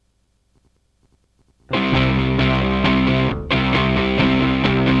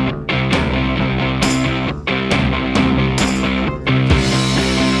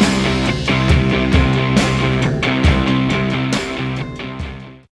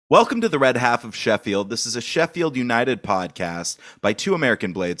Welcome to the Red Half of Sheffield. This is a Sheffield United podcast by two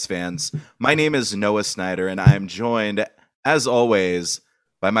American Blades fans. My name is Noah Snyder, and I am joined, as always,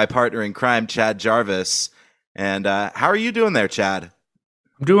 by my partner in crime, Chad Jarvis. And how are you doing there, Chad?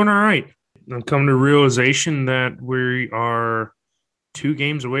 I'm doing all right. I'm coming to the realization that we are 2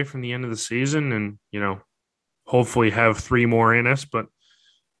 games away from the end of the season and, hopefully have 3 more in us. But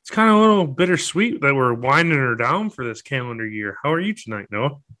it's kind of a little bittersweet that we're winding her down for this calendar year. How are you tonight,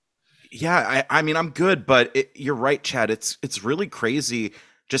 Noah? Yeah, I mean, I'm good, but you're right, Chad. It's really crazy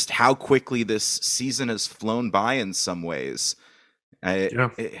just how quickly this season has flown by in some ways. Yeah.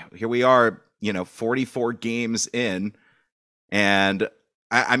 Here we are, 44 games in, and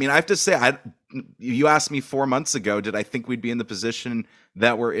I mean, I have to say, you asked me 4 months ago, did I think we'd be in the position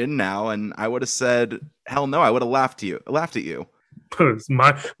that we're in now? And I would have said, hell no. I would have laughed at you.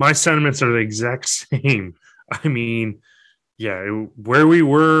 My sentiments are the exact same. I mean, yeah, where we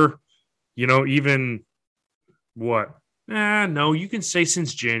were, even what? No, you can say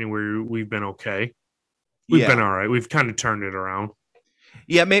since January we've been okay. We've been Yeah, all right. We've kind of turned it around.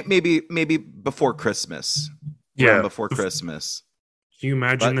 yeah, maybe before Christmas, around Yeah. before Christmas. Can you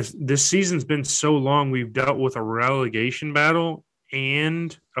imagine But this season's been so long, we've dealt with a relegation battle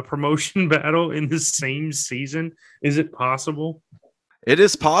and a promotion battle in the same season? Is it possible? it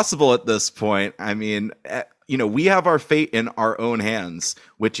is possible at this point. I mean, we have our fate in our own hands,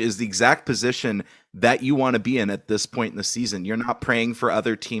 which is the exact position that you want to be in at this point in the season. You're not praying for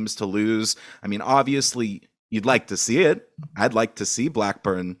other teams to lose. I mean, obviously, you'd like to see it. I'd like to see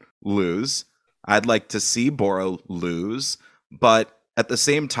Blackburn lose. I'd like to see Borough lose. But at the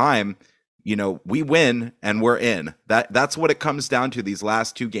same time, we win and we're in. That's what it comes down to these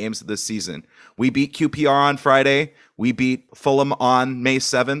last 2 games of this season. We beat QPR on Friday. We beat Fulham on May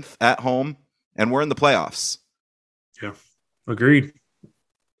 7th at home, and we're in the playoffs. Yeah. Agreed.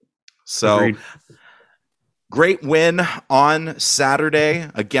 So Agreed. great win on Saturday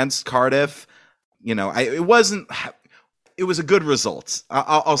against Cardiff. It wasn't. It was a good result.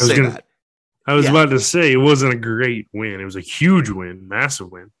 I'll say that. I was Yeah, about to say it wasn't a great win. It was a huge win,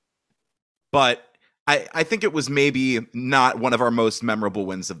 massive win. but I think it was maybe not one of our most memorable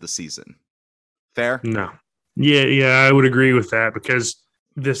wins of the season. Fair? No. Yeah, I would agree with that because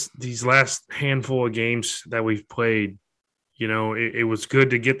these last handful of games that we've played, it was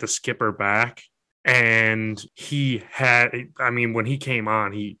good to get the skipper back. And when he came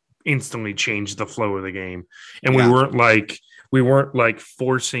on, he instantly changed the flow of the game. And we Yeah. weren't like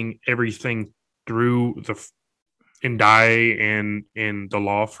forcing everything through the Ndai and in the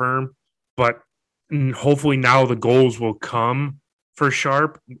law firm. But hopefully now the goals will come for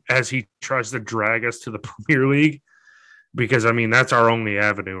Sharp as he tries to drag us to the Premier League. Because I mean that's our only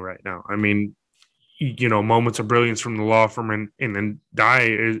avenue right now. I mean, moments of brilliance from the law firm and then die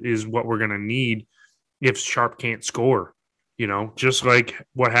is what we're going to need if Sharp can't score. Just like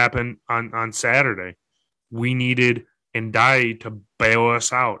what happened on Saturday, we needed Ndai to bail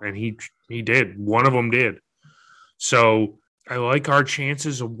us out, and he did. One of them did. So I like our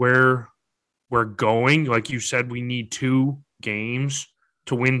chances of where we're going. Like you said, we need 2 games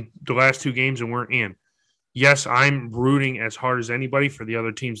to win the last 2 games, and we're in. Yes, I'm rooting as hard as anybody for the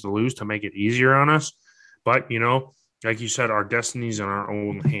other teams to lose to make it easier on us. But, like you said, our destiny's in our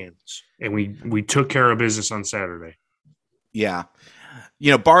own hands. And we took care of business on Saturday. Yeah.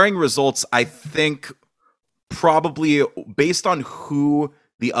 Barring results, I think probably based on who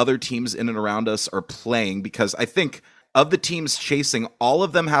the other teams in and around us are playing, because I think of the teams chasing, all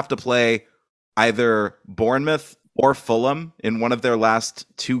of them have to play either Bournemouth or Fulham in one of their last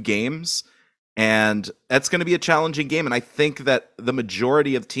 2 games. And that's going to be a challenging game. And I think that the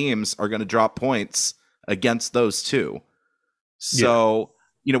majority of teams are going to drop points against those two. So,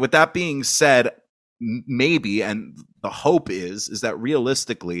 with that being said, maybe, and the hope is that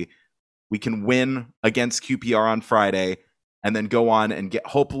realistically we can win against QPR on Friday and then go on and get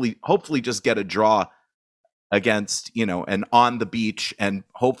hopefully just get a draw against, and on the beach, and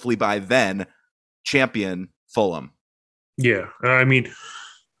hopefully by then champion Fulham. Yeah. I mean,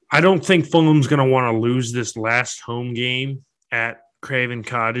 I don't think Fulham's going to want to lose this last home game at Craven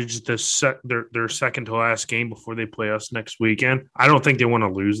Cottage, their second to last game before they play us next weekend. I don't think they want to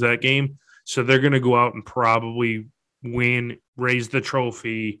lose that game. So they're going to go out and probably win, raise the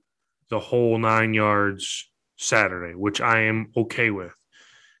trophy, the whole 9 yards Saturday, which I am okay with.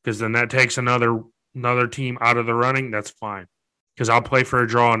 Because then that takes another team out of the running. That's fine. Because I'll play for a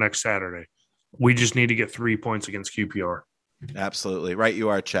draw next Saturday. We just need to get 3 points against QPR. Absolutely. Right you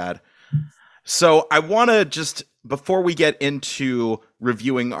are, Chad. So I want to just, before we get into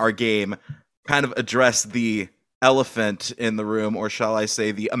reviewing our game, kind of address the elephant in the room, or shall I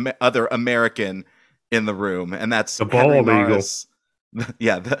say the other American in the room, and that's The Henry bald eagle. Maris.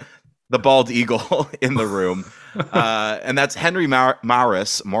 Yeah, the bald eagle in the room. And that's Henry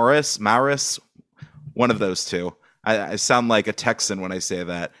Maris, one of those two. I sound like a Texan when I say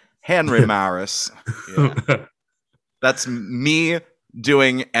that. Henry Maris. Yeah. That's me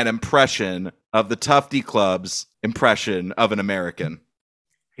doing an impression of the Tufty Club's impression of an American.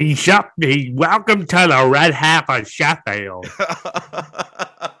 Welcome to the Red Half of Sheffield.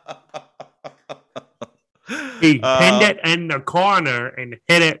 He pinned it in the corner and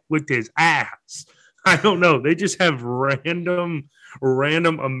hit it with his ass. I don't know. They just have random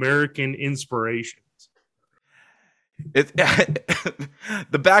American inspirations.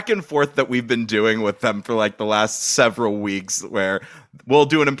 The back and forth that we've been doing with them for like the last several weeks, where we'll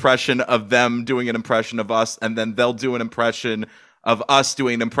do an impression of them doing an impression of us, and then they'll do an impression of us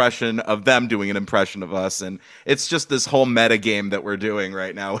doing an impression of them doing an impression of us, and it's just this whole meta game that we're doing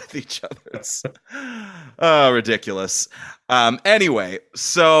right now with each other. It's ridiculous. Anyway,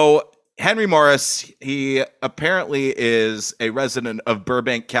 so Henry Morris, he apparently is a resident of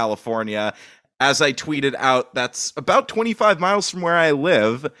Burbank, California. As I tweeted out, that's about 25 miles from where I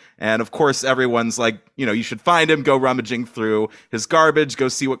live. And of course, everyone's like, you should find him, go rummaging through his garbage, go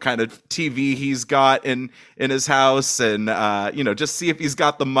see what kind of TV he's got in his house, and, just see if he's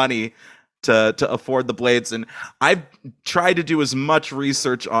got the money to afford the blades. And I've tried to do as much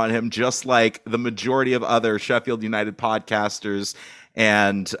research on him, just like the majority of other Sheffield United podcasters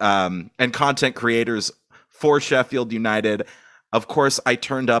and content creators for Sheffield United. Of course, I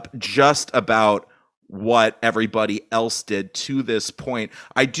turned up just about what everybody else did to this point.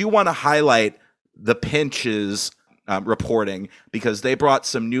 I do want to highlight the Pinch's reporting, because they brought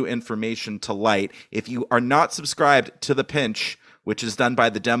some new information to light. If you are not subscribed to the Pinch, which is done by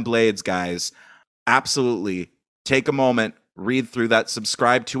the Dem Blades guys, absolutely take a moment, read through that,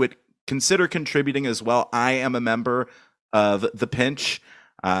 subscribe to it, consider contributing as well. I am a member of the Pinch.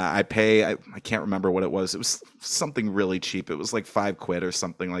 I pay, I can't remember what it was. It was something really cheap. It was like £5 or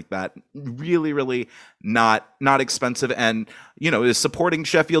something like that. Really, really not expensive. And, is supporting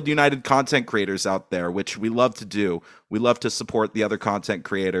Sheffield United content creators out there, which we love to do. We love to support the other content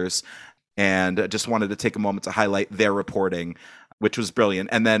creators. And just wanted to take a moment to highlight their reporting, which was brilliant.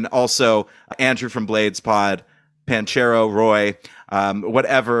 And then also Andrew from Blades Pod, Panchero, Roy,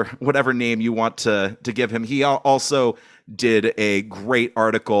 whatever name you want to give him. He also did a great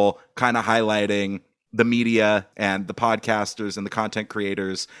article kind of highlighting the media and the podcasters and the content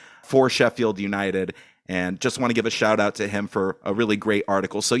creators for Sheffield United. And just want to give a shout out to him for a really great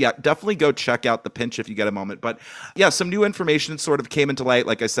article. So yeah, definitely go check out the Pinch if you get a moment. But yeah, some new information sort of came into light.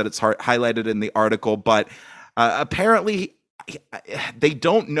 Like I said, it's highlighted in the article, but apparently they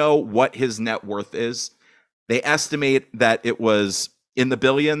don't know what his net worth is. They estimate that it was in the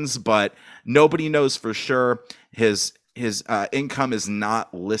billions, but nobody knows for sure. His income is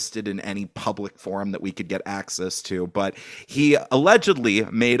not listed in any public forum that we could get access to, but he allegedly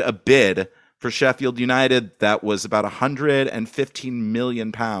made a bid for Sheffield United that was about £115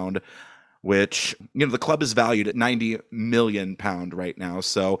 million, which, the club is valued at £90 million right now.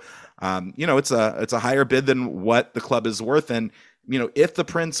 So, it's a higher bid than what the club is worth. And, if the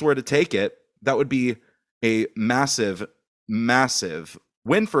Prince were to take it, that would be a massive, massive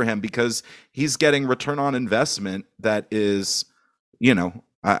win for him, because he's getting return on investment that is,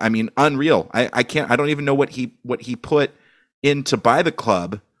 unreal. I don't even know what he put in to buy the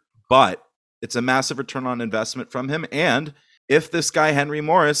club, but it's a massive return on investment from him. And if this guy, Henry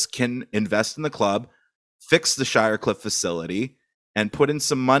Morris, can invest in the club, fix the Shirecliff facility, and put in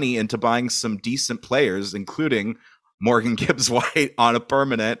some money into buying some decent players, including Morgan Gibbs-White on a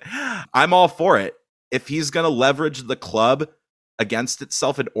permanent, I'm all for it. If he's going to leverage the club against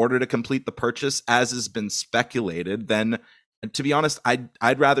itself in order to complete the purchase, as has been speculated, then, to be honest,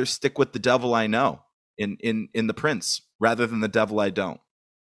 I'd rather stick with the devil I know in the Prince rather than the devil I don't.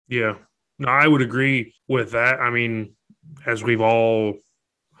 Yeah, no, I would agree with that. I mean, as we've all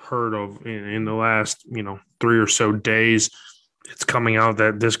heard of in the last 3 or so days, it's coming out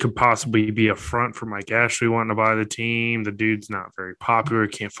that this could possibly be a front for Mike Ashley wanting to buy the team. The dude's not very popular.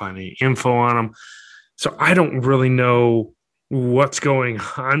 Can't find any info on him. So I don't really know what's going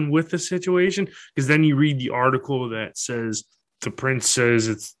on with the situation, because then you read the article that says the Prince says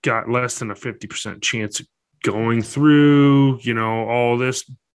it's got less than a 50% chance of going through, all this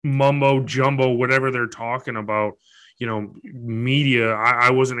mumbo jumbo, whatever they're talking about, media.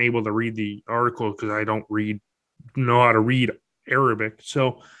 I wasn't able to read the article because I don't know how to read Arabic.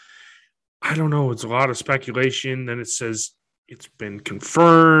 So I don't know. It's a lot of speculation. Then it says it's been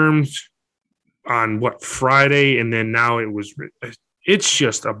confirmed. on what, Friday, and then now it's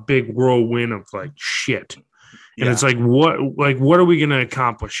just a big whirlwind of like shit. And Yeah. it's like what are we going to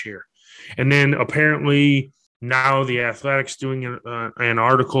accomplish here? And then apparently now the Athletics doing an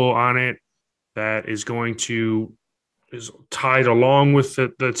article on it that is tied along with the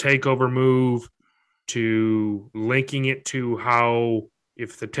takeover move, to linking it to how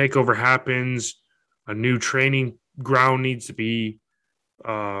if the takeover happens, a new training ground needs to be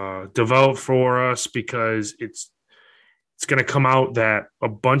developed for us, because it's going to come out that a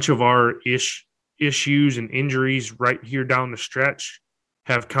bunch of our issues and injuries right here down the stretch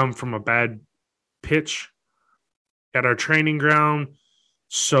have come from a bad pitch at our training ground.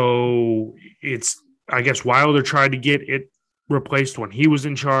 So it's, I guess, Wilder tried to get it replaced when he was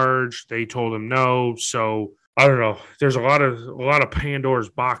in charge. They told him no. So I don't know. There's a lot of Pandora's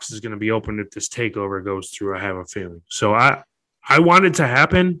box is going to be opened if this takeover goes through. I have a feeling. So I want it to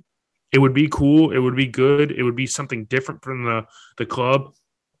happen. It would be cool. It would be good. It would be something different from the club.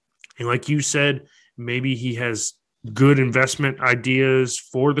 And like you said, maybe he has good investment ideas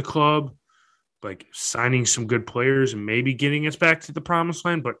for the club, like signing some good players and maybe getting us back to the promised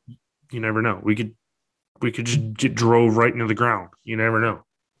land. But you never know. We could just get drove right into the ground. You never know.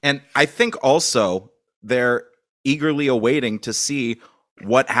 And I think also they're eagerly awaiting to see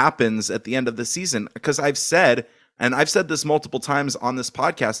what happens at the end of the season. Because I've said this multiple times on this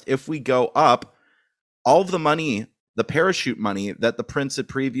podcast, if we go up, all of the money, the parachute money that the Prince had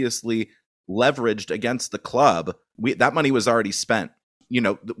previously leveraged against the club, that money was already spent. You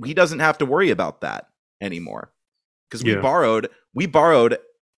know, he doesn't have to worry about that anymore, because we borrowed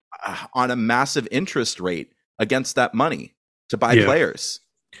on a massive interest rate against that money to buy players.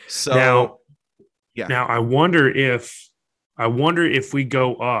 So now I wonder if we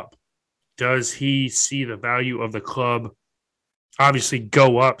go up, does he see the value of the club obviously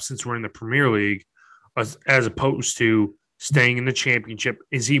go up since we're in the Premier League, as opposed to staying in the Championship?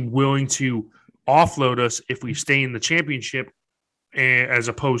 Is he willing to offload us if we stay in the Championship, as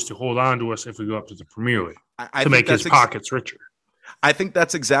opposed to hold on to us if we go up to the Premier League to make his pockets richer? I think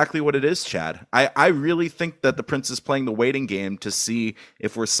that's exactly what it is, Chad. I really think that the Prince is playing the waiting game to see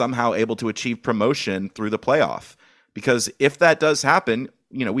if we're somehow able to achieve promotion through the playoff. Because if that does happen,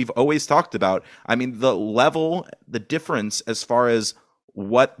 you know, we've always talked about, I mean, the difference as far as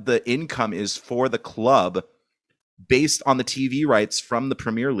what the income is for the club based on the TV rights from the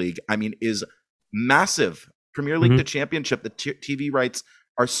Premier League, I mean, is massive. Premier League to Championship, the TV rights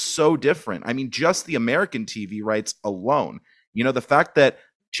are so different. I mean, just the American TV rights alone. You know, the fact that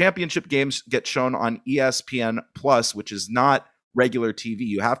Championship games get shown on ESPN Plus, which is not regular TV.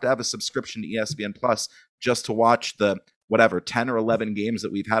 You have to have a subscription to ESPN Plus just to watch the 10 or 11 games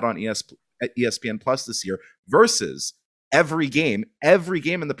that we've had on ESPN Plus this year, versus every game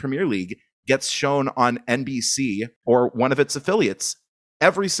in the Premier League gets shown on NBC or one of its affiliates,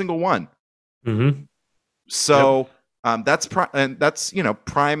 every single one. Mm-hmm. So that's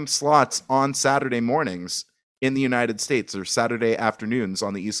prime slots on Saturday mornings in the United States, or Saturday afternoons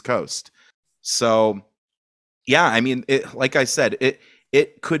on the East Coast. So yeah, I mean, like I said,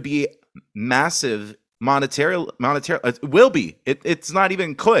 it could be massive monetary. It will be. It's not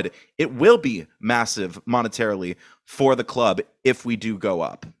even could. It will be massive monetarily for the club if we do go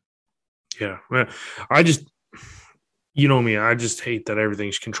up. Yeah, I just, you know me, I just hate that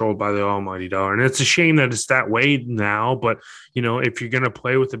everything's controlled by the almighty dollar. And it's a shame that it's that way now. But, you know, if you're going to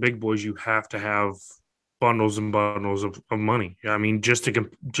play with the big boys, you have to have bundles and bundles of money. I mean, just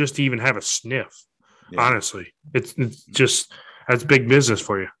to even have a sniff, honestly, it's just, that's big business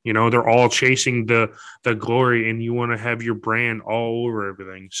for you. You know, they're all chasing the glory, and you want to have your brand all over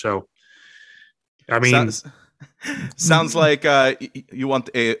everything. So, I mean, sounds like you want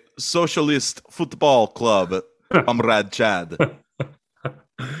a socialist football club, Comrade Chad.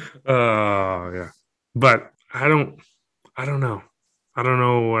 Yeah, but I don't know. I don't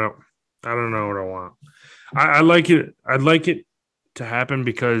know what I want. I like it. I'd like it to happen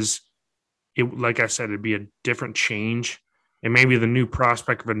because it, like I said, it'd be a different change, and maybe the new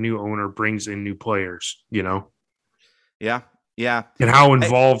prospect of a new owner brings in new players. You know. Yeah. And how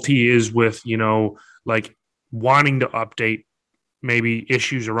involved he is with, you know, like wanting to update maybe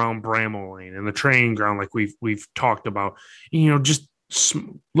issues around Bramall Lane and the training ground, like we've talked about. You know, just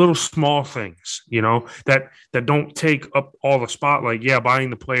little small things, you know, that don't take up all the spotlight. Yeah, buying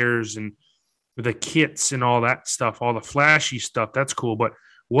the players and the kits and all that stuff, all the flashy stuff, that's cool. But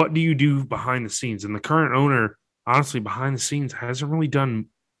what do you do behind the scenes? And the current owner, honestly, behind the scenes hasn't really done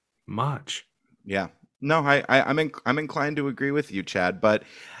much. Yeah. No, I'm inclined to agree with you, Chad. But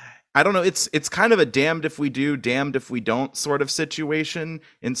I don't know. It's kind of a damned if we do, damned if we don't sort of situation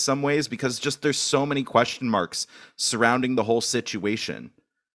in some ways, because just there's so many question marks surrounding the whole situation.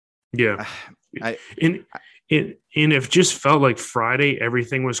 Yeah. I, and and it just felt like Friday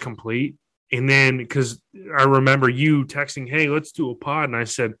everything was complete. And then because I remember you texting, "Hey, let's do a pod," and I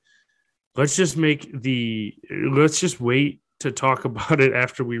said, let's just wait to talk about it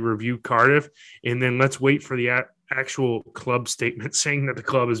after we review Cardiff, and then let's wait for the actual club statement saying that the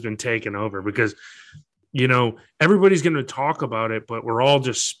club has been taken over, because everybody's going to talk about it, but we're all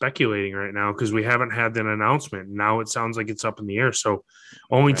just speculating right now because we haven't had an announcement. Now it sounds like it's up in the air, so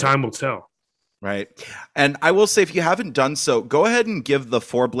only time will tell. Right. And I will say, if you haven't done so, go ahead and give the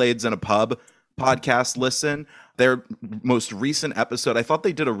Four Blades in a Pub podcast listen. Their most recent episode, I thought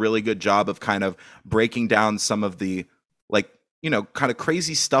they did a really good job of kind of breaking down some of the, kind of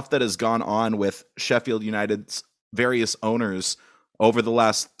crazy stuff that has gone on with Sheffield United's various owners over the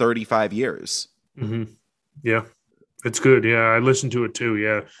last 35 years. Mm-hmm. Yeah, it's good. Yeah, I listened to it too.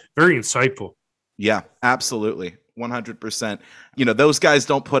 Yeah, very insightful. Yeah, absolutely. 100%. Those guys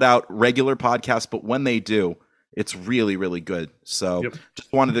don't put out regular podcasts, but when they do, it's really, really good. So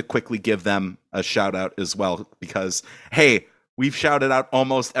Just wanted to quickly give them a shout out as well, because, hey, we've shouted out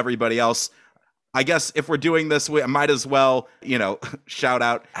almost everybody else. I guess if we're doing this, we might as well, shout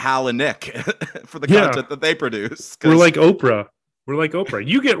out Hal and Nick for the content that they produce. We're like Oprah.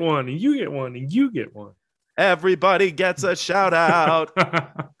 You get one, and you get one, and you get one. Everybody gets a shout out.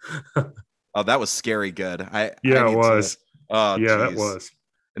 Oh, that was scary good. It was. That was.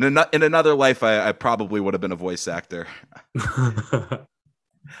 In another life, I probably would have been a voice actor.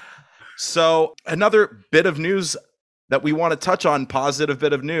 So another bit of news that we want to touch on, positive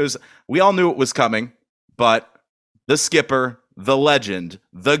bit of news. We all knew it was coming, but the skipper, the legend,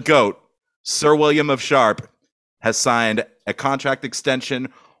 the GOAT, Sir William of Sharp, has signed a contract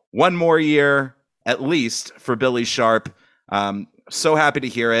extension, 1 more year at least for Billy Sharp. So happy to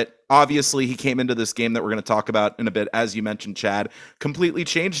hear it. Obviously, he came into this game that we're going to talk about in a bit, as you mentioned, Chad, completely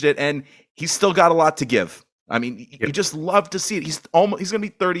changed it, and he's still got a lot to give. I mean, you just love to see it. He's going to be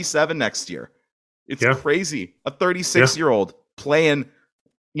 37 next year. It's crazy. A 36-year-old playing,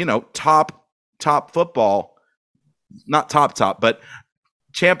 top football, not top, but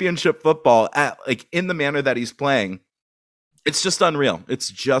championship football at in the manner that he's playing. It's just unreal. It's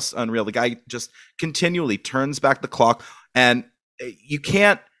just unreal. The guy just continually turns back the clock, and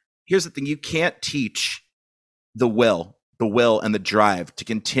here's the thing, you can't teach the will and the drive to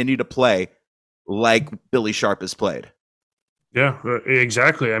continue to play like Billy Sharp has played. Yeah,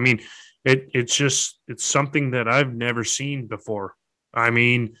 exactly. I mean, it's something that I've never seen before. I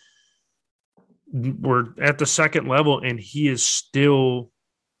mean, we're at the second level, and he is still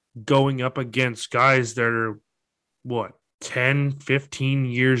going up against guys that are, 10, 15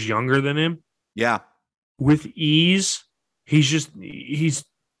 years younger than him? Yeah. With ease. And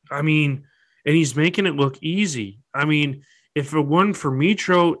he's making it look easy. I mean, if it weren't for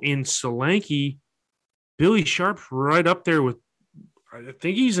Mitro and Solanke, Billy Sharp's right up there with, I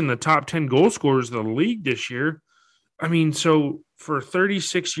think he's in the top 10 goal scorers of the league this year. I mean, so for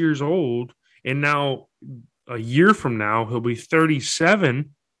 36 years old, and now a year from now, he'll be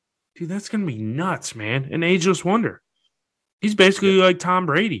 37. Dude, that's going to be nuts, man. An ageless wonder. He's basically like Tom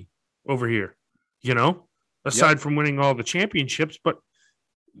Brady over here, aside from winning all the championships, but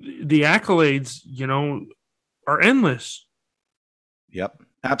the accolades, are endless. Yep,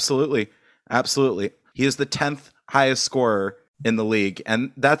 absolutely. Absolutely. He is the 10th highest scorer in the league,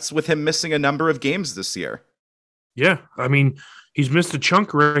 and that's with him missing a number of games this year. Yeah, I mean, he's missed a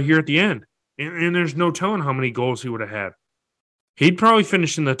chunk right here at the end, and there's no telling how many goals he would have had. He'd probably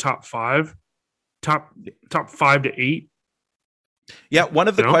finish in the top 5 to 8. Yeah, one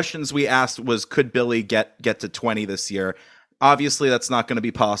of the questions we asked was, could Billy get to 20 this year? Obviously, that's not going to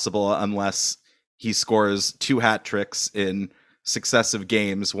be possible unless he scores 2 hat tricks in successive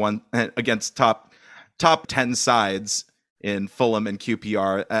games, one against top 10 sides in Fulham and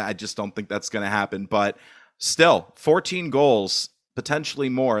QPR. I just don't think that's going to happen. But still, 14 goals, potentially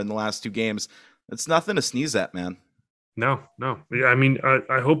more in the last 2 games. It's nothing to sneeze at, man. No. Yeah, I mean,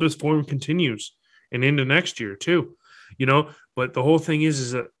 I hope this form continues and into next year too. But the whole thing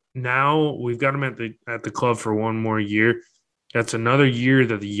is that now we've got him at the club for 1 more year. That's another year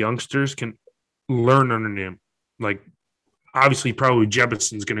that the youngsters can learn under him. Like, obviously, probably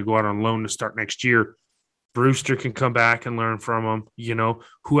Jebuson's going to go out on loan to start next year. Brewster can come back and learn from him.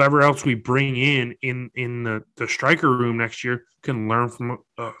 Whoever else we bring in the striker room next year can learn from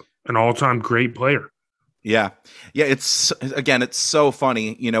an all-time great player. Yeah. It's so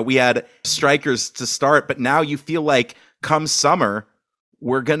funny. We had strikers to start, but now you feel like come summer,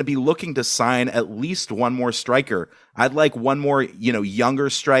 we're going to be looking to sign at least one more striker. I'd like one more, younger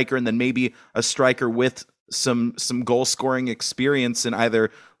striker, and then maybe a striker with some goal scoring experience in either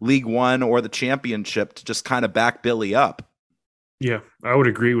League One or the Championship to just kind of back Billy up. Yeah, I would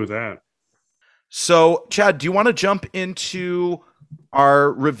agree with that. So, Chad, do you want to jump into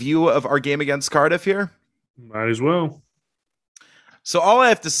our review of our game against Cardiff here? Might as well. So all I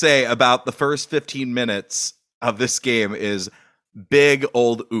have to say about the first 15 minutes of this game is big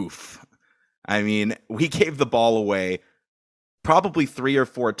old oof. I mean, we gave the ball away probably 3 or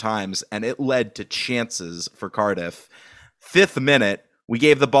 4 times, and it led to chances for Cardiff. 5th minute, we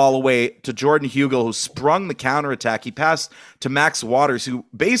gave the ball away to Jordan Hugill, who sprung the counterattack. He passed to Max Waters, who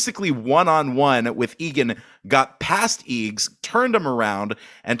basically one-on-one with Egan got past Eags, turned him around,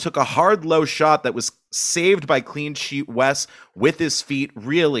 and took a hard low shot that was saved by clean sheet Wes with his feet.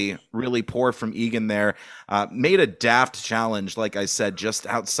 Really, really poor from Egan there. Made a daft challenge, like I said, just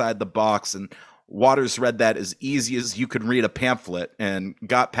outside the box, and Waters read that as easy as you could read a pamphlet and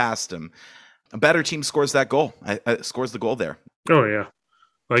got past him. A better team scores that goal. Scores the goal there. Oh yeah,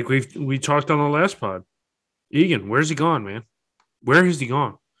 like we talked on the last pod. Egan, where's he gone, man? Where has he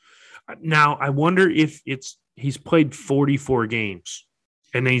gone? Now I wonder if he's played 44 games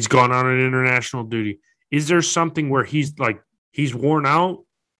and then he's gone on an international duty. Is there something where he's worn out,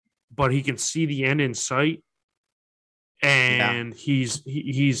 but he can see the end in sight, and he's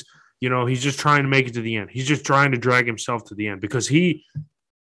just trying to make it to the end. He's just trying to drag himself to the end because he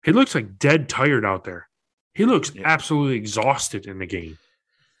looks like dead tired out there. He looks absolutely exhausted in the game.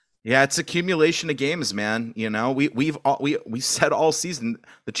 Yeah, it's accumulation of games, man. We said all season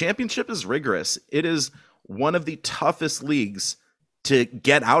the championship is rigorous. It is one of the toughest leagues to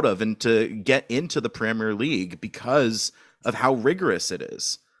get out of and to get into the Premier League because of how rigorous it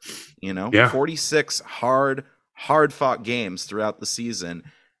is. 46 hard fought games throughout the season,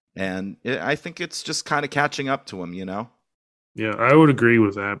 and I think it's just kind of catching up to him. Yeah, I would agree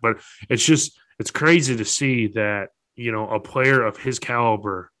with that, but it's crazy to see that, a player of his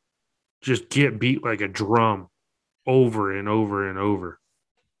caliber just get beat like a drum over and over and over.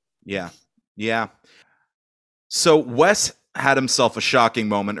 Yeah. Yeah. So Wes had himself a shocking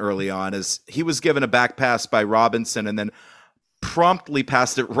moment early on as he was given a back pass by Robinson and then promptly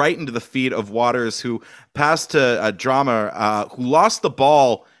passed it right into the feet of Waters, who passed to Drama, who lost the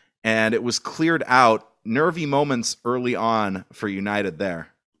ball, and it was cleared out. Nervy moments early on for United there.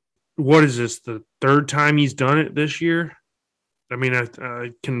 What is this, the 3rd time he's done it this year? I mean,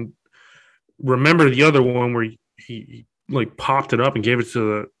 I can remember the other one where he popped it up and gave it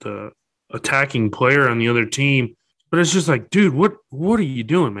to the attacking player on the other team. But it's just like, dude, what are you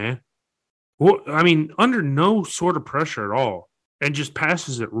doing, man? Under no sort of pressure at all, and just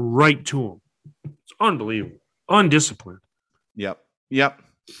passes it right to him. It's unbelievable. Undisciplined. Yep.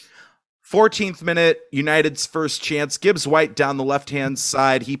 14th minute, United's first chance. Gibbs White down the left-hand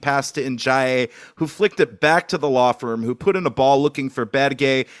side. He passed to Njaye, who flicked it back to the law firm, who put in a ball looking for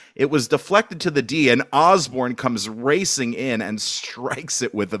Berge. It was deflected to the D, and Osborne comes racing in and strikes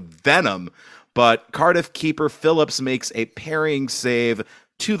it with venom. But Cardiff keeper Phillips makes a parrying save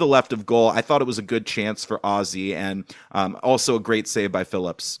to the left of goal. I thought it was a good chance for Ozzy, and also a great save by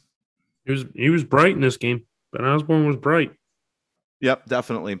Phillips. He was bright in this game. Ben Osborne was bright. Yep,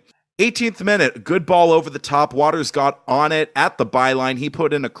 definitely. 18th minute, good ball over the top. Waters got on it at the byline. He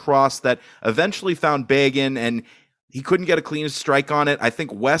put in a cross that eventually found Bagan, and he couldn't get a clean strike on it. I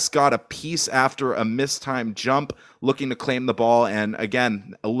think Wes got a piece after a mistimed jump, looking to claim the ball, and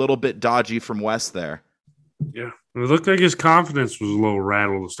again, a little bit dodgy from Wes there. Yeah, it looked like his confidence was a little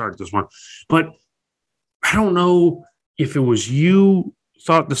rattled to start this one. But I don't know if it was you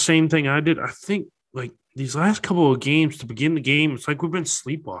thought the same thing I did. I think, these last couple of games to begin the game, it's like we've been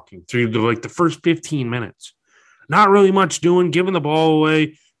sleepwalking through the first 15 minutes. Not really much doing, giving the ball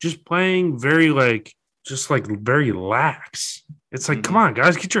away, just playing very very lax. It's like, Come on,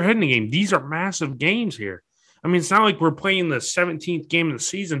 guys, get your head in the game. These are massive games here. I mean, it's not like we're playing the 17th game of the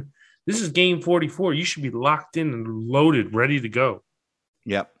season. This is game 44. You should be locked in and loaded, ready to go.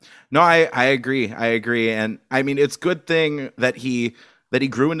 Yep. No, I agree. And I mean, it's a good thing that he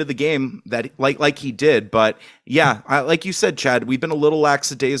grew into the game that like he did. But yeah, like you said, Chad, we've been a little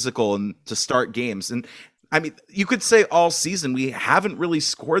lackadaisical to start games. And I mean, you could say all season we haven't really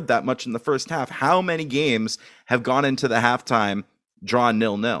scored that much in the first half. How many games have gone into the halftime drawn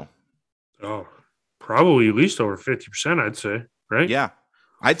 0-0? Oh, probably at least over 50%, I'd say, right? Yeah.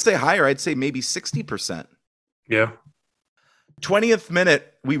 I'd say higher. I'd say maybe 60%. Yeah. 20th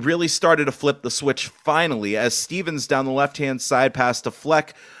minute, we really started to flip the switch finally as Stevens down the left-hand side passed to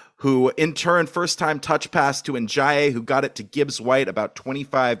Fleck, who in turn first time touch pass to Njaye, who got it to Gibbs White about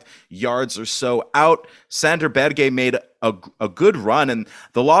 25 yards or so out. Sander Berge made a good run, and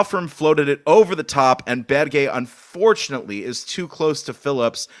the law firm floated it over the top, and Berge unfortunately is too close to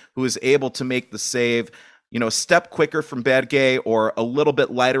Phillips, who is able to make the save. A step quicker from Berge or a little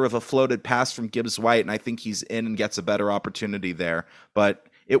bit lighter of a floated pass from Gibbs White, and I think he's in and gets a better opportunity there. But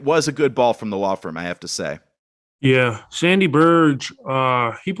it was a good ball from the law firm, I have to say. Yeah, Sandy Burge,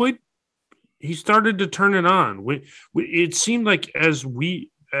 he started to turn it on. It seemed like as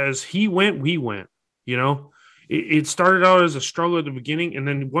he went, we went. It started out as a struggle at the beginning, and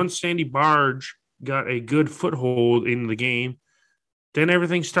then once Sandy Barge got a good foothold in the game, then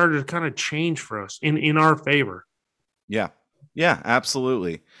everything started to kind of change for us in our favor. Yeah,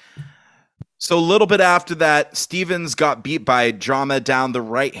 absolutely. So a little bit after that, Stevens got beat by Drama down the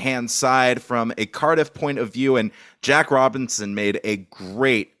right-hand side from a Cardiff point of view, and Jack Robinson made a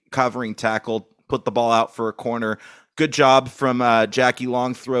great covering tackle, put the ball out for a corner. Good job from Jackie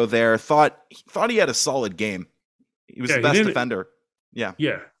Longthrow there. Thought he had a solid game. He was the best defender. Yeah.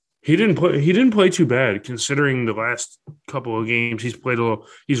 Yeah. He didn't play too bad considering the last couple of games he's wobbled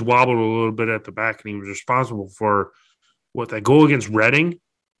a little bit at the back, and he was responsible for that goal against Reading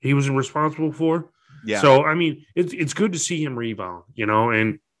he was responsible for. Yeah. So, I mean, it's good to see him rebound,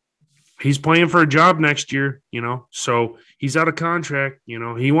 and he's playing for a job next year, so he's out of contract,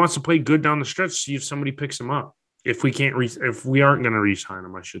 he wants to play good down the stretch, see if somebody picks him up. If we aren't going to re-sign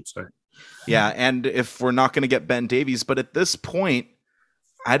him, I should say. Yeah. And if we're not going to get Ben Davies, but at this point,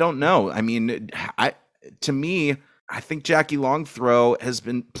 I don't know. I mean, to me, I think Jackie Longthrow has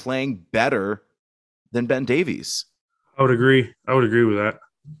been playing better than Ben Davies. I would agree with that.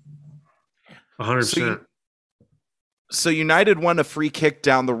 100%. So United won a free kick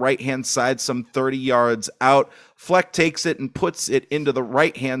down the right-hand side, some 30 yards out. Fleck takes it and puts it into the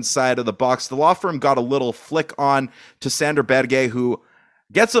right-hand side of the box. The law firm got a little flick on to Sander Berge, who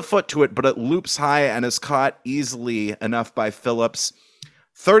gets a foot to it, but it loops high and is caught easily enough by Phillips.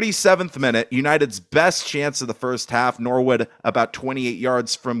 37th minute, United's best chance of the first half. Norwood, about 28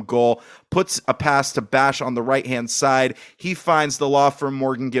 yards from goal, puts a pass to Bash on the right-hand side. He finds the law firm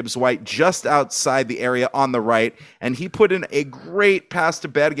Morgan Gibbs White just outside the area on the right, and he put in a great pass to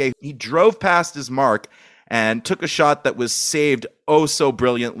Berge. He drove past his mark and took a shot that was saved oh so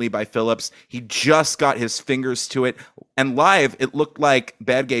brilliantly by Phillips. He just got his fingers to it, and live, it looked like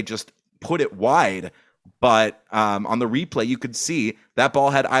Berge just put it wide. But on the replay, you could see that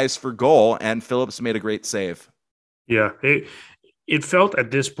ball had eyes for goal, and Phillips made a great save. Yeah, it felt at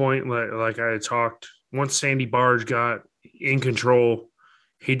this point like I had talked. Once Sandy Barge got in control,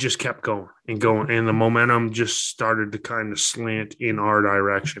 he just kept going, and the momentum just started to kind of slant in our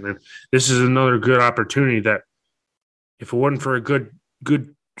direction. And this is another good opportunity that, if it wasn't for a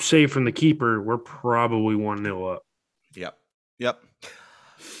good save from the keeper, we're probably 1-0 up. Yep.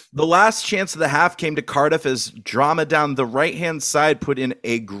 The last chance of the half came to Cardiff as Drama down the right-hand side put in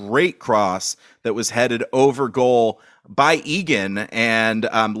a great cross that was headed over goal by Egan, and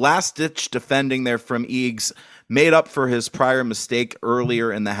last-ditch defending there from Eags made up for his prior mistake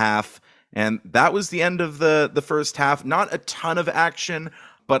earlier in the half, and that was the end of the first half. Not a ton of action,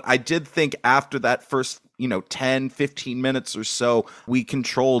 but I did think after that first 10, 15 minutes or so, we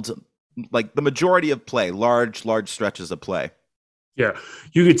controlled like the majority of play, large stretches of play. Yeah,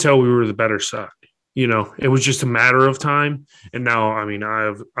 you could tell we were the better side. It was just a matter of time. And now, I mean, I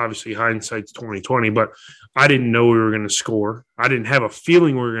have obviously hindsight's 2020, but I didn't know we were going to score. I didn't have a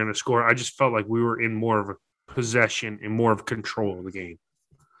feeling we were going to score. I just felt like we were in more of a possession and more of control of the game.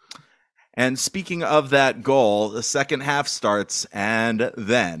 And speaking of that goal, the second half starts, and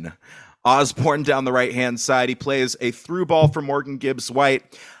then Osborne down the right-hand side. He plays a through ball for Morgan Gibbs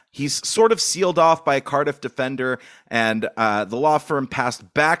White. He's sort of sealed off by a Cardiff defender, and the law firm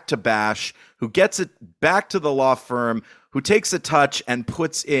passed back to Bash, who gets it back to the law firm, who takes a touch and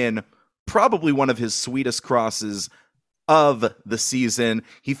puts in probably one of his sweetest crosses of the season.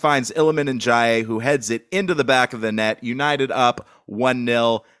 He finds Iliman Njaye, who heads it into the back of the net. United up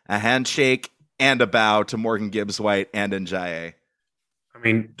 1-0, a handshake and a bow to Morgan Gibbs White and Njaye. I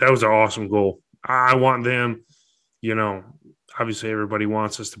mean, that was an awesome goal. I want them, obviously everybody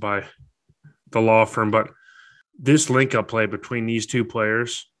wants us to buy the law firm, but this link-up play between these two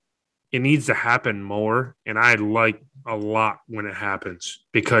players, it needs to happen more, and I like a lot when it happens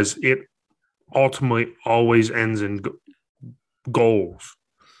because it ultimately always ends in goals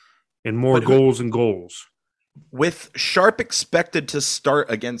and more goals and goals. With Sharp expected to start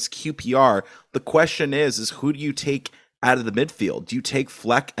against QPR, the question is who do you take out of the midfield? Do you take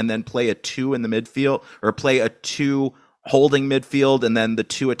Fleck and then play a 2 in the midfield, or play a 2 holding midfield and then the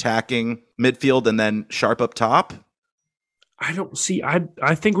 2 attacking midfield and then Sharp up top? I don't see. I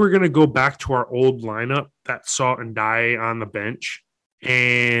think we're going to go back to our old lineup that saw Ndiaye on the bench,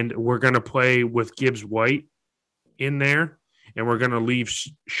 and we're going to play with Gibbs White in there, and we're going to leave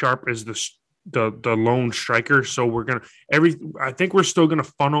Sharp as the lone striker. So we're going to I think we're still going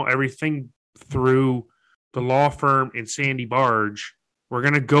to funnel everything through the law firm and Sandy Barge. We're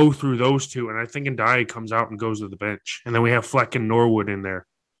going to go through those two, and I think Ndiaye comes out and goes to the bench, and then we have Fleck and Norwood in there.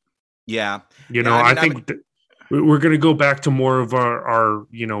 Yeah, I think we're going to go back to more of our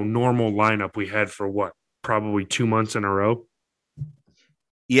normal lineup we had for probably 2 months in a row.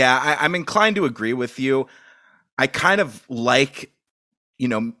 Yeah, I'm inclined to agree with you. I kind of like,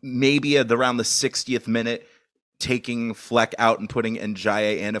 maybe around the 60th minute, taking Fleck out and putting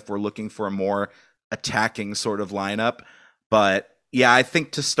Ndiaye in if we're looking for a more attacking sort of lineup. But yeah, I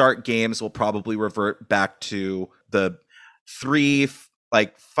think to start games, we'll probably revert back to the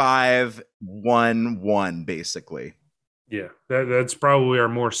 3-5-1-1, basically. Yeah, that's probably our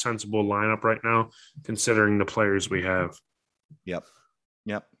more sensible lineup right now, considering the players we have. Yep.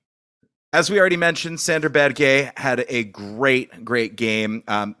 As we already mentioned, Sander Berge had a great game,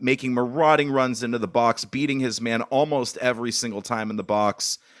 making marauding runs into the box, beating his man almost every single time in the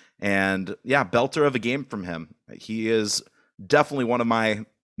box. And yeah, belter of a game from him. He is definitely one of my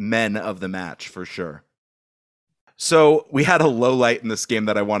men of the match for sure. So we had a low light in this game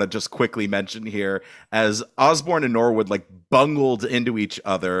that I want to just quickly mention here, as Osborne and Norwood bungled into each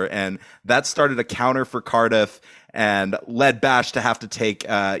other, and that started a counter for Cardiff and led Bash to have to take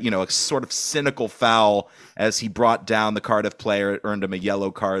a sort of cynical foul as he brought down the Cardiff player. It earned him a yellow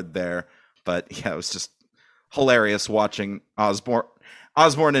card there. But yeah, it was just hilarious watching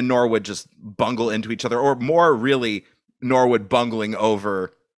Osborne and Norwood just bungle into each other, or more really Norwood bungling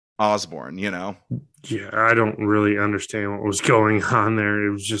over Osborne, Yeah, I don't really understand what was going on there.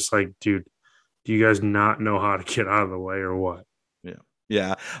 It was just like, dude, do you guys not know how to get out of the way or what?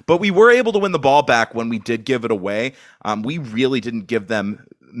 Yeah. But we were able to win the ball back when we did give it away. We really didn't give them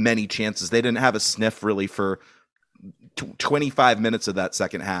many chances. They didn't have a sniff really for 25 minutes of that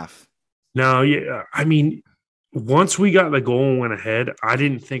second half. No, yeah. I mean, once we got the goal and went ahead, I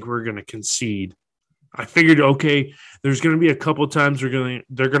didn't think we were going to concede. I figured, okay, there's going to be a couple of times they're going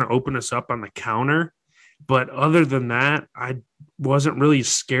to open us up on the counter, but other than that, I wasn't really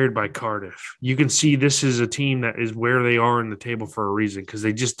scared by Cardiff. You can see this is a team that is where they are in the table for a reason, because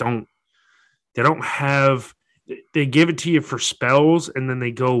they just don't have. They give it to you for spells and then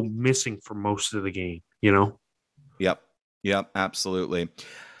they go missing for most of the game. Yep, absolutely.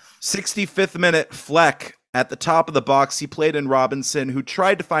 65th minute, Fleck. At the top of the box, he played in Robinson, who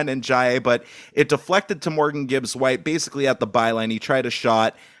tried to find Ndiaye, but it deflected to Morgan Gibbs-White, basically at the byline. He tried a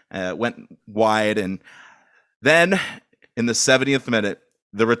shot, went wide, and then in the 70th minute,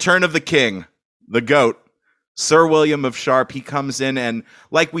 the return of the king, the GOAT, Sir William of Sharp. He comes in and,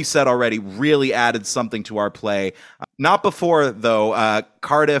 like we said already, really added something to our play. Not before, though,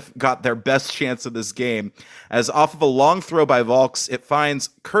 Cardiff got their best chance of this game, as off of a long throw by Volks, it finds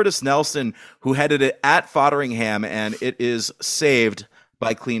Curtis Nelson, who headed it at Fotheringham, and it is saved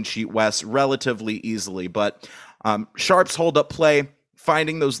by Clean Sheet West relatively easily. But Sharp's hold-up play,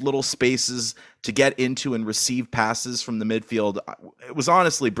 finding those little spaces to get into and receive passes from the midfield, it was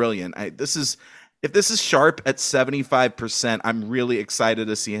honestly brilliant. If this is Sharp at 75%, I'm really excited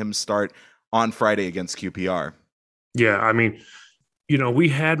to see him start on Friday against QPR. Yeah, I mean, we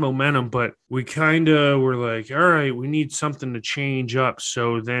had momentum, but we kind of were like, all right, we need something to change up.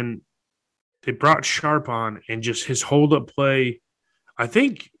 So then they brought Sharp on, and just his hold-up play, I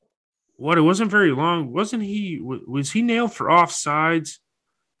think, it wasn't very long. Was he nailed for offsides?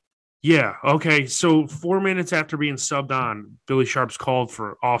 Yeah, okay. So 4 minutes after being subbed on, Billy Sharp's called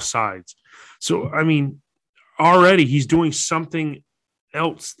for offsides. So, I mean, already he's doing something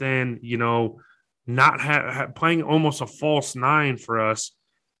else than, not playing almost a false nine for us,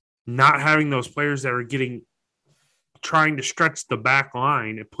 not having those players that are trying to stretch the back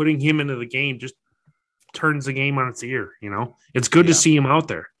line, and putting him into the game just turns the game on its ear. It's good to see him out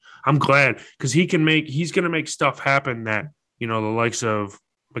there. I'm glad, because he's going to make stuff happen that, the likes of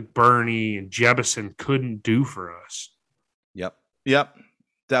McBurney and Jebison couldn't do for us. Yep,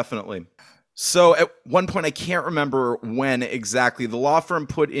 definitely. So at one point, I can't remember when exactly, the law firm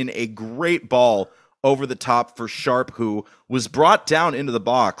put in a great ball over the top for Sharp, who was brought down into the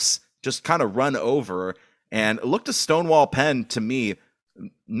box, just kind of run over, and it looked a stonewall pen to me.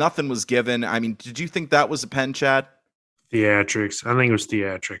 Nothing was given. I mean, did you think that was a pen, Chad? Theatrics. I think it was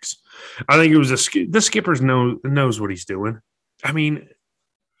theatrics. I think it was the skipper knows what he's doing. I mean,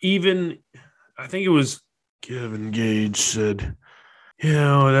 I think it was Kevin Gage said,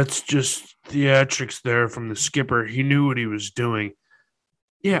 that's just theatrics there from the skipper. He knew what he was doing.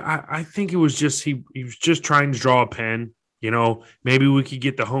 Yeah, I think it was just he was just trying to draw a pen. Maybe we could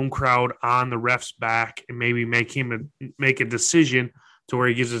get the home crowd on the ref's back and maybe make a decision to where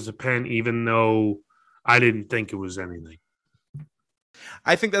he gives us a pen, even though I didn't think it was anything.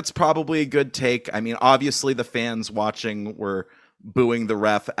 I think that's probably a good take. I mean, obviously the fans watching were booing the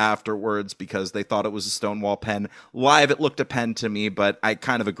ref afterwards because they thought it was a Stonewall pen. Live, it looked a pen to me, but I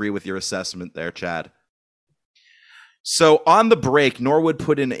kind of agree with your assessment there, Chad. So on the break, Norwood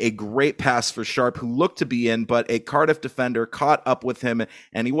put in a great pass for Sharp, who looked to be in, but a Cardiff defender caught up with him,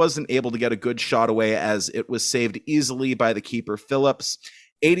 and he wasn't able to get a good shot away as it was saved easily by the keeper, Phillips.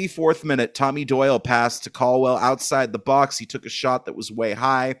 84th minute, Tommy Doyle passed to Caldwell outside the box. He took a shot that was way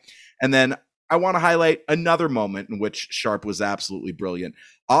high. And then I want to highlight another moment in which Sharp was absolutely brilliant.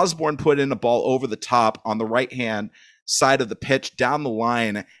 Osborne put in a ball over the top on the right-hand side of the pitch down the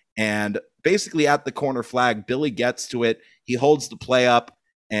line, and basically at the corner flag, Billy gets to it. He holds the play up,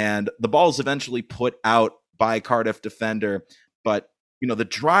 and the ball is eventually put out by a Cardiff defender. But, the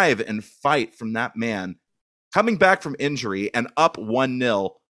drive and fight from that man coming back from injury and up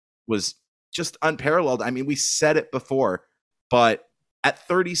 1-0 was just unparalleled. I mean, we said it before, but at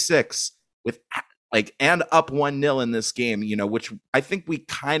 36 and up 1-0 in this game, which I think we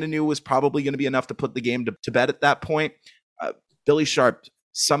kind of knew was probably going to be enough to put the game to bed at that point. Billy Sharp,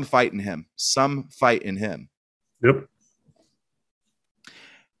 some fight in him. Yep.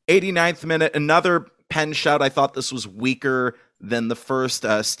 89th minute, another pen shout. I thought this was weaker than the first.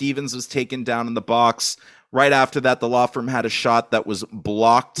 Stevens was taken down in the box. Right after that, the law firm had a shot that was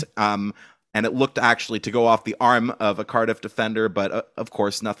blocked, and it looked actually to go off the arm of a Cardiff defender, but of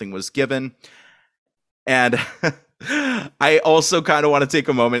course nothing was given. And I also kind of want to take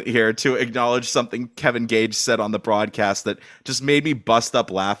a moment here to acknowledge something Kevin Gage said on the broadcast that just made me bust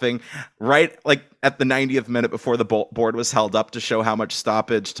up laughing. Right, at the 90th minute before the board was held up to show how much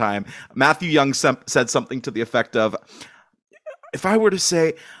stoppage time, Matthew Young said something to the effect of, if I were to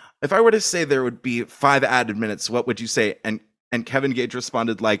say there would be 5 added minutes, what would you say? And Kevin Gage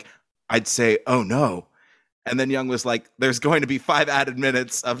responded I'd say, oh no. And then Young was like, there's going to be 5 added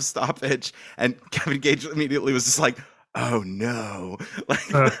minutes of stoppage. And Kevin Gage immediately was just like, oh no.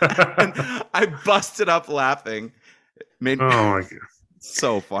 And I busted up laughing. Oh my God.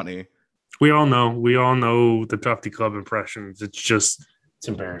 So funny. We all know the Tufty Club impressions. It's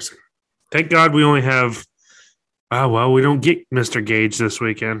embarrassing. Thank God we only have, we don't get Mr. Gage this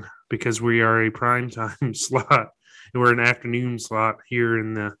weekend because we are a primetime slot and we're an afternoon slot here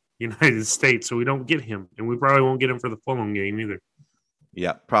in the United States, so we don't get him, and we probably won't get him for the Fulham game either.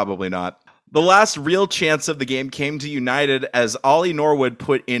 Yeah, probably not. The last real chance of the game came to United as Ollie Norwood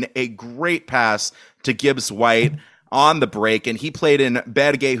put in a great pass to Gibbs White on the break, and he played in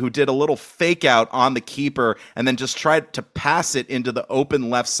Berge, who did a little fake out on the keeper and then just tried to pass it into the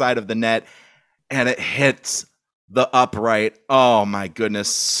open left side of the net, and it hits the upright. Oh my goodness,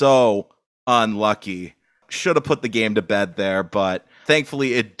 so unlucky. Should have put the game to bed there, but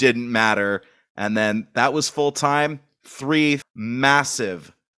thankfully it didn't matter. And then that was full time. 3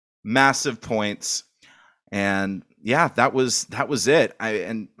 massive points. And yeah, that was it.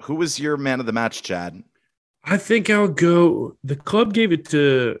 And who was your man of the match, Chad? I think I'll go. The club gave it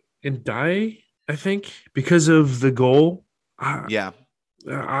to Ndai, I think, because of the goal. Yeah.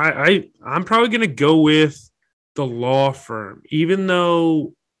 I'm probably going to go with the law firm, even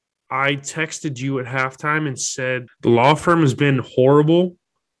though I texted you at halftime and said the law firm has been horrible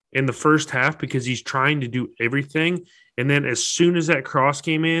in the first half because he's trying to do everything. And then as soon as that cross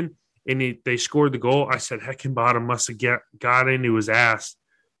came in and they scored the goal, I said Heckenbottom must have got into his ass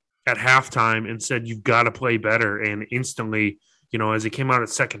at halftime and said, you've got to play better. And instantly, as he came out at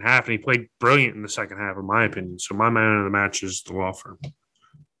second half, and he played brilliant in the second half, in my opinion. So my man of the match is the law firm.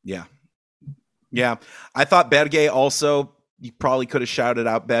 Yeah. Yeah. I thought Berge also, you probably could have shouted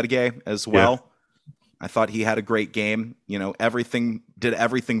out Berge as well. Yeah. I thought he had a great game. Did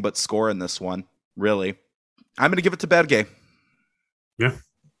everything but score in this one, really. I'm going to give it to Berge. Yeah.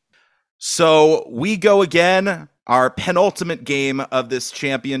 So we go again, our penultimate game of this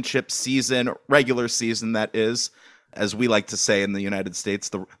championship season, regular season, that is, as we like to say in the United States,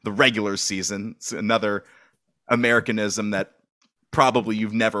 the regular season. It's another Americanism that probably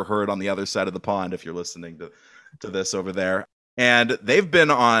you've never heard on the other side of the pond if you're listening to this over there. And they've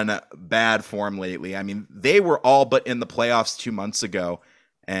been on bad form lately. I mean, they were all but in the playoffs 2 months ago.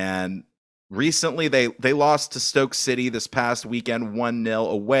 And recently they lost to Stoke City this past weekend,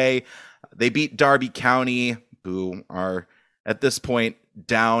 1-0 away. They beat Derby County, who are at this point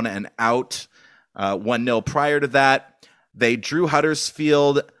down and out. 1-0 prior to that. They drew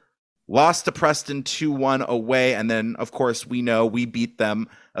Huddersfield, lost to Preston 2-1 away, and then, of course, we know we beat them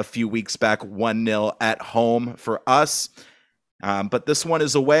a few weeks back 1-0 at home for us. But this one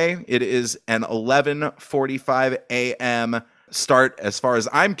is away. It is an 11:45 a.m. start as far as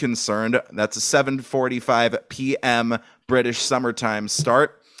I'm concerned. That's a 7:45 p.m. British summertime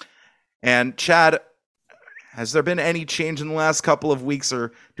start. And Chad, has there been any change in the last couple of weeks,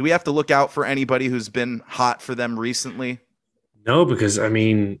 or do we have to look out for anybody who's been hot for them recently? No, because, I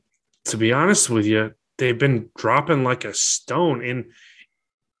mean, to be honest with you, they've been dropping like a stone. And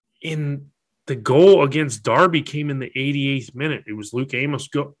in the goal against Derby came in the 88th minute. It was Luke Amos'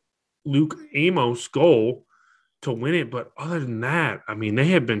 goal to win it. But other than that, I mean, they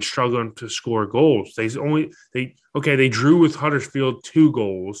have been struggling to score goals. They drew with Huddersfield 2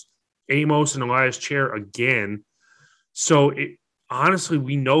 goals, Amos and Elias Chair again. So honestly,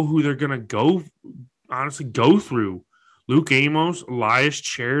 we know who they're going to go through. Luke Amos, Elias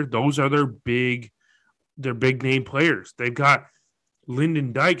Chair, those are their big name players. They've got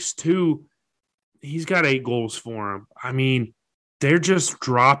Lyndon Dykes too. He's got 8 goals for him. I mean, they're just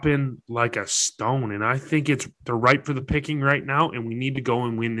dropping like a stone, and I think they're ripe for the picking right now, and we need to go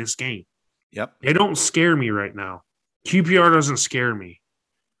and win this game. Yep. They don't scare me right now. QPR doesn't scare me.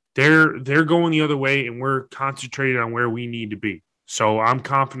 They're going the other way, and we're concentrated on where we need to be. So I'm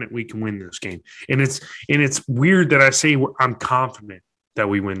confident we can win this game. And it's weird that I say I'm confident that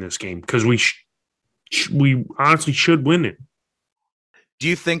we win this game because we honestly should win it. Do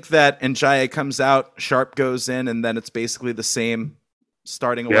you think that Njaye comes out, Sharp goes in, and then it's basically the same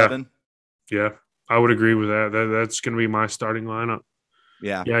starting 11? Yeah, I would agree with that. That's going to be my starting lineup.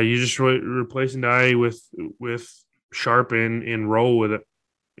 Yeah. Yeah, you just replace Njaye with Sharp and roll with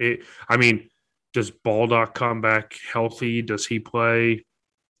it. Does Baldock come back healthy? Does he play?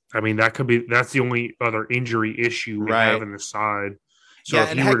 I mean, that's the only other injury issue we have in the side. So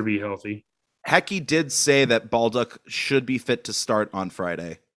if he were to be healthy. Hecky did say that Baldock should be fit to start on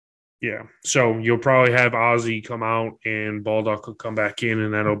Friday. Yeah. So you'll probably have Ozzy come out and Baldock will come back in,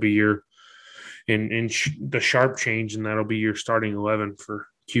 and that'll be your the Sharp change, and that'll be your starting 11 for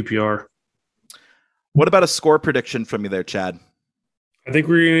QPR. What about a score prediction from you there, Chad? I think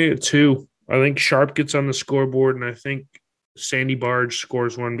we're going to get 2. I think Sharp gets on the scoreboard, and I think Sandy Barge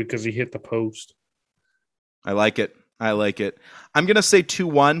scores one because he hit the post. I like it. I'm going to say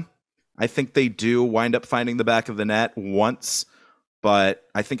 2-1. I think they do wind up finding the back of the net once, but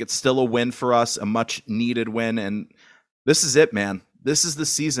I think it's still a win for us, a much-needed win, and this is it, man. This is the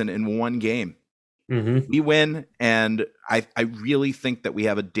season in one game. Mm-hmm. We win, and I really think that we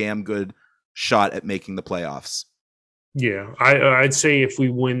have a damn good shot at making the playoffs. Yeah, I'd say if we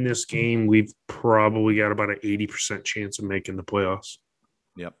win this game, we've probably got about an 80% chance of making the playoffs.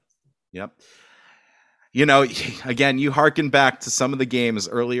 Yep. You know, again, you hearken back to some of the games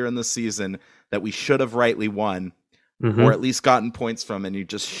earlier in the season that we should have rightly won, or at least gotten points from, and you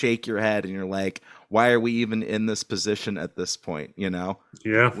just shake your head and you're like, why are we even in this position at this point? You know?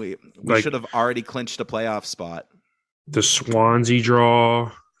 Yeah. We should have already clinched a playoff spot. The Swansea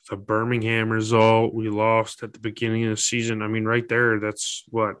draw, the Birmingham result, we lost at the beginning of the season. I mean, right there, that's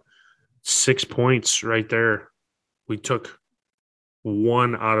 6 points right there. We took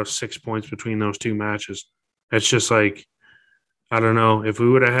 1 out of 6 points between those 2 matches. It's just like, I don't know. If we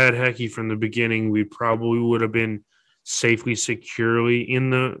would have had Hecky from the beginning, we probably would have been safely, securely in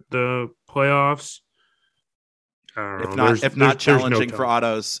the playoffs. I don't know. If not challenging for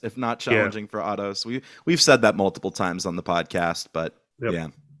autos. We've said that multiple times on the podcast, but yeah.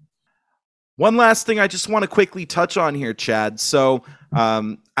 One last thing I just want to quickly touch on here, Chad. So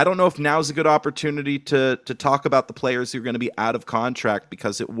I don't know if now's a good opportunity to talk about the players who are going to be out of contract,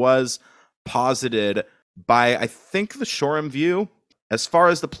 because it was posited by, I think, the Shoreham View, as far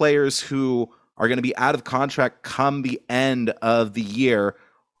as the players who are going to be out of contract come the end of the year.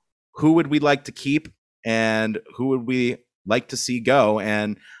 Who would we like to keep and who would we like to see go?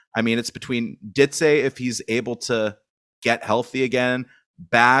 And I mean, it's between Ditze, if he's able to get healthy again,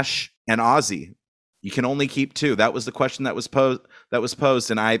 Bash, and Ozzy. You can only keep 2. That was the question that was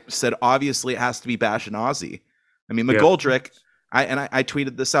posed, and I said obviously it has to be Bash and Ozzy. I mean, McGoldrick, I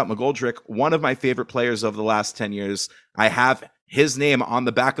tweeted this out. McGoldrick, one of my favorite players of the last 10 years. I have his name on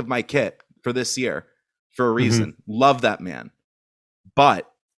the back of my kit for this year for a reason. Love that man.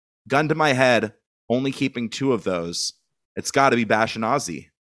 But gun to my head, only keeping 2 of those, it's got to be Bash and Ozzy.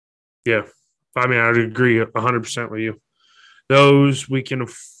 Yeah, I mean, I'd agree 100% with you. Those we can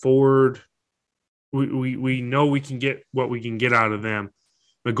afford. We know we can get what we can get out of them.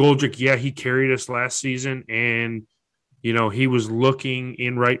 McGoldrick, he carried us last season, and he was looking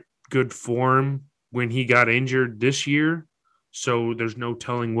in right good form when he got injured this year. So there's no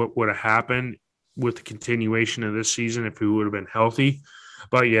telling what would have happened with the continuation of this season if he would have been healthy.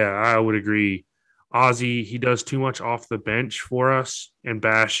 But yeah, I would agree. Ozzy, he does too much off the bench for us, and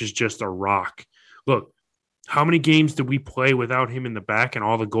Bash is just a rock. Look, how many games did we play without him in the back and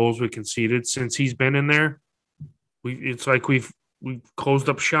all the goals we conceded since he's been in there? It's like we've closed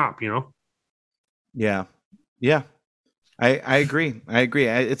up shop, you know? Yeah. Yeah. I agree.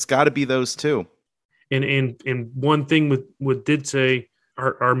 It's got to be those two. And one thing with did say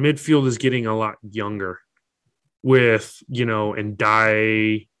our midfield is getting a lot younger with, and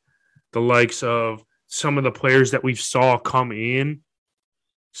the likes of some of the players that we saw come in.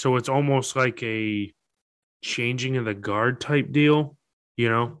 So it's almost like a changing of the guard type deal.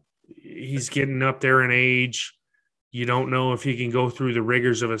 He's getting up there in age. You don't know if he can go through the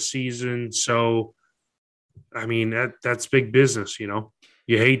rigors of a season. So, I mean, that's big business, You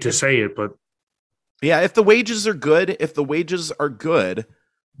hate to say it, but. Yeah, if the wages are good,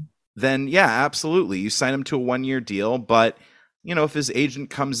 then yeah, absolutely. You sign him to a 1-year deal, but if his agent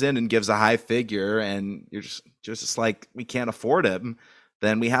comes in and gives a high figure and you're just like, we can't afford him,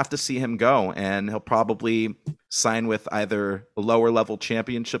 then we have to see him go, and he'll probably sign with either a lower level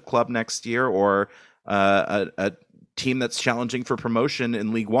championship club next year or a team that's challenging for promotion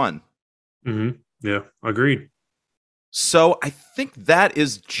in League One. Mm-hmm. Yeah, agreed. So I think that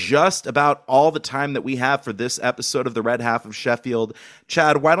is just about all the time that we have for this episode of the Red Half of Sheffield.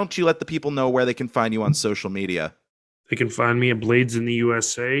 Chad, why don't you let the people know where they can find you on social media? They can find me at Blades in the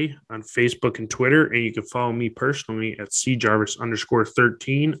USA on Facebook and Twitter, and you can follow me personally at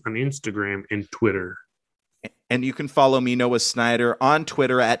cjarvis_13 on Instagram and Twitter. And you can follow me, Noah Snyder, on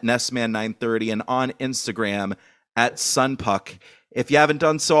Twitter at Nessman930 and on Instagram at Sunpuck. If you haven't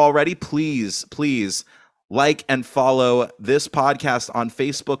done so already, please like and follow this podcast on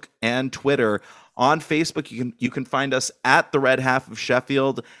Facebook and Twitter. On Facebook, you can find us at the Red Half of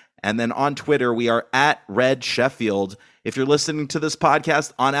Sheffield, and then on Twitter, we are at Red Sheffield. If you're listening to this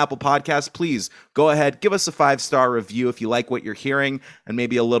podcast on Apple Podcasts, please go ahead, give us a 5-star review if you like what you're hearing, and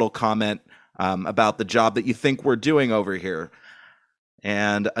maybe a little comment about the job that you think we're doing over here.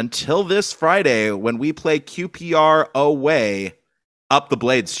 And until this Friday, when we play QPR away, up the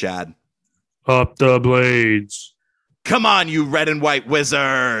Blades, Chad. Up the Blades. Come on, you red and white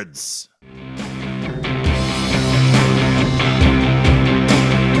wizards.